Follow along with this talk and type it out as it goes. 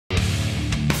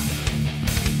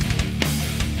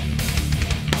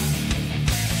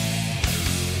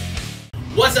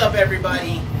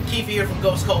everybody? Keefy here from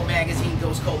Ghost Cold Magazine,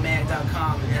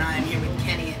 ghostcoldmag.com, and I am here with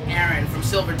Kenny and Aaron from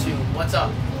Silvertomb. What's up?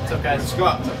 What's up, guys?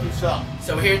 What's up?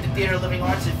 So we're here at the Theater of Living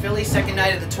Arts in Philly, second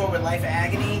night of the tour with Life of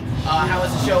Agony. How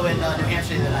was the show in New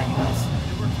Hampshire tonight, you guys?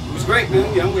 It was great,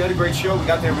 man. You know, we had a great show. We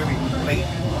got there really late.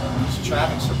 It was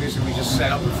traffic, so basically we just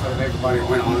set up in front of everybody and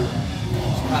went on. It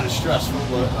was kind of stressful,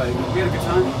 but like, we had a good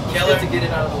time. Killer. To get it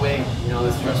out of the way, you know,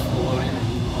 the stressful load in,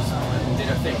 and did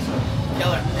our thing. So.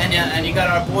 Killer. And you got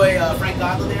our boy Frank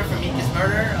Godla there from Meek Is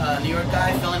Murder, New York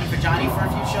guy, filling in for Johnny for a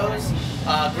few shows.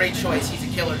 Great choice. He's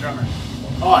a killer drummer.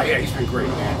 Oh yeah, he's been great,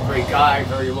 man. Great guy,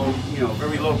 very low,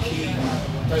 very low key.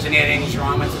 Doesn't add any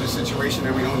drama to the situation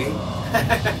that we don't need.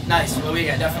 Nice. Well,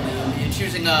 yeah, definitely. When you're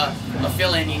choosing a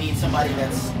fill-in, you need somebody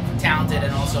that's talented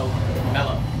and also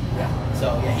mellow. Yeah.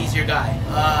 So yeah, he's your guy.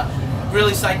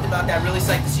 Really psyched about that. Really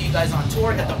psyched to see you guys on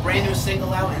tour. Got the brand new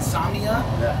single out, Insomnia.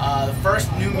 The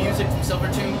first new music from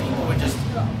Silvertomb. People were just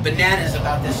bananas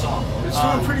about this song. It's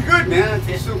doing pretty good, man. I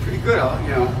think it's doing pretty good.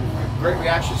 Great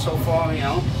reaction so far.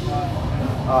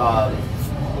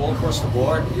 All across the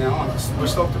board. We're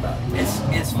stoked about it.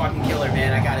 It's fucking killer,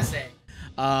 man. I gotta say.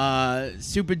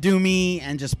 Super doomy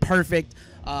and just perfect.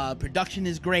 Production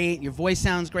is great. Your voice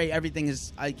sounds great. Everything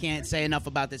is. I can't say enough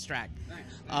about this track.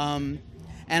 Thanks.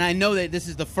 And I know that this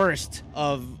is the first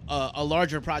of a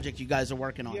larger project you guys are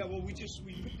working on. Yeah, well, we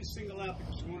put this single out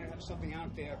because we want to have something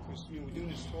out there because we're doing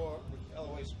this tour with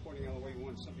LOA, supporting LOA. We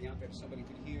want something out there that somebody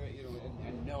could hear,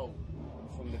 and know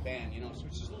from the band, So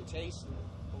it's just a little taste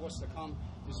of what's to come.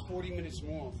 There's 42 minutes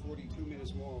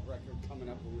more of record coming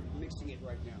up. We're mixing it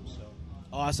right now, so.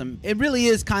 Awesome. It really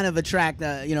is kind of a track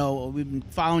that, we've been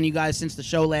following you guys since the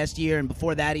show last year and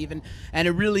before that even, and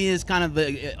it really is kind of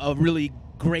a really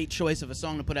great choice of a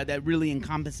song to put out that really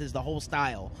encompasses the whole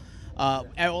style.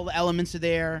 All the elements are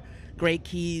there, great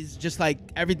keys, just like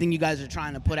everything you guys are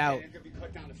trying to put out. It could be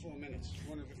cut down to 4 minutes,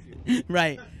 one of the few.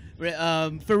 Right.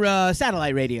 For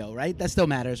satellite radio, right? That still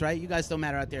matters, right? You guys still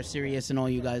matter out there, Sirius and all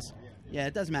you guys. Yeah,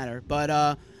 it does matter.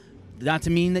 But not to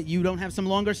mean that you don't have some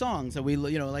longer songs. So we,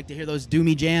 like to hear those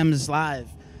doomy jams live.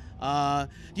 Do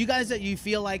you guys you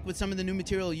feel like with some of the new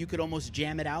material you could almost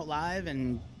jam it out live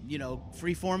and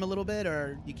freeform a little bit,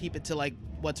 or you keep it to like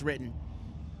what's written?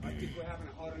 I think we're having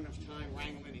a hard enough time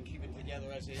wrangling and keeping it together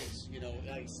as it is.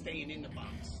 Like staying in the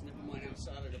box, never mind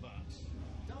outside of the box.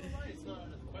 No, right. It's not out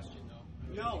of the question,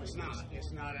 though. No, it's not.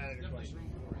 It's not out of the question.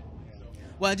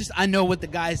 Well, I know what the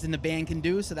guys in the band can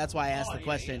do, so that's why I asked the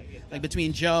question. Like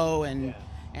between Joe and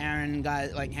Aaron,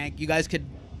 guys like Hank, you guys could.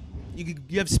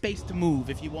 You have space to move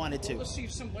if you wanted to. Well, let's see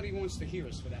if somebody wants to hear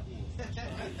us for that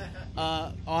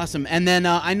long. Awesome. And then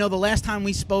I know the last time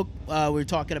we spoke, we were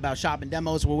talking about shopping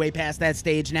demos. We're way past that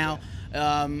stage now.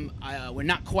 We're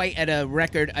not quite at a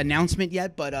record announcement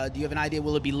yet, but do you have an idea?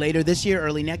 Will it be later this year,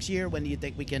 early next year? When do you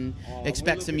think we can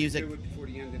expect some music? We'll do it before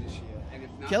the end of this year. And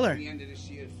if not Killer. Before the end of this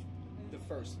year, the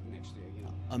first of next year.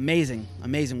 Amazing.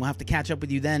 We'll have to catch up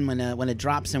with you then when it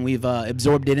drops and we've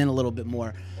absorbed it in a little bit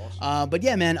more. But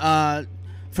yeah, man,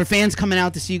 for fans coming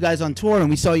out to see you guys on tour, and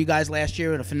we saw you guys last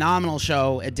year at a phenomenal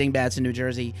show at Dingbats in New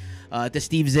Jersey, at the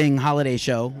Steve Zing holiday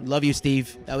show. Love you,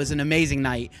 Steve. That was an amazing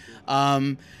night.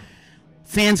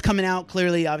 Fans coming out,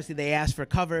 clearly, obviously, they asked for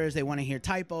covers. They want to hear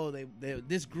Typo.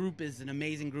 This group is an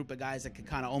amazing group of guys that can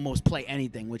kind of almost play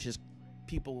anything, which is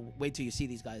people wait till you see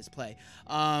these guys play.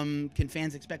 Can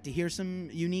fans expect to hear some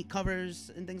unique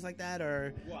covers and things like that,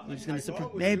 or we're just going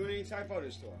to maybe doing any Typo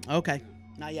this tour? Okay.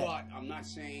 Not yet. But I'm not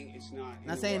saying it's not.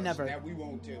 Not saying never. That we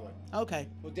won't do it. Okay.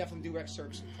 We'll definitely do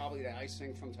excerpts, probably that I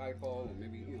sing from Typo, and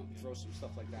maybe throw some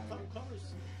stuff like that.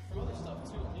 Covers from other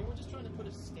stuff too. I mean, we're just trying to put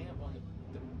a stamp on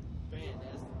the band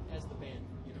as the band,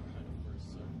 kind of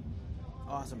first. So.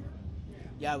 Awesome.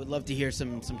 Yeah, I would love to hear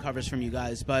some covers from you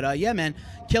guys. But yeah, man,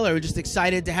 killer. We're just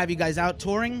excited to have you guys out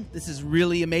touring. This is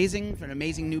really amazing for an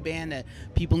amazing new band that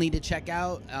people need to check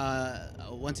out.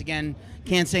 Once again,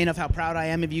 can't say enough how proud I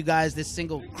am of you guys. This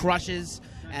single crushes,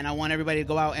 and I want everybody to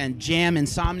go out and jam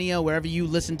Insomnia wherever you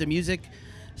listen to music,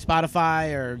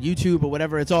 Spotify or YouTube or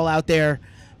whatever. It's all out there,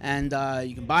 and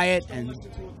you can buy it. And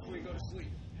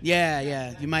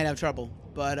yeah, you might have trouble,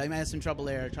 but I might have some trouble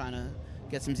there trying to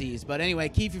get some Z's. But anyway,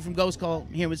 Keefy from Ghost Cult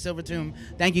here with Silvertomb.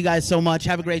 Thank you guys so much.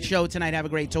 Have a great show tonight. Have a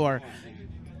great tour.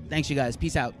 Thanks, you guys.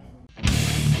 Peace out.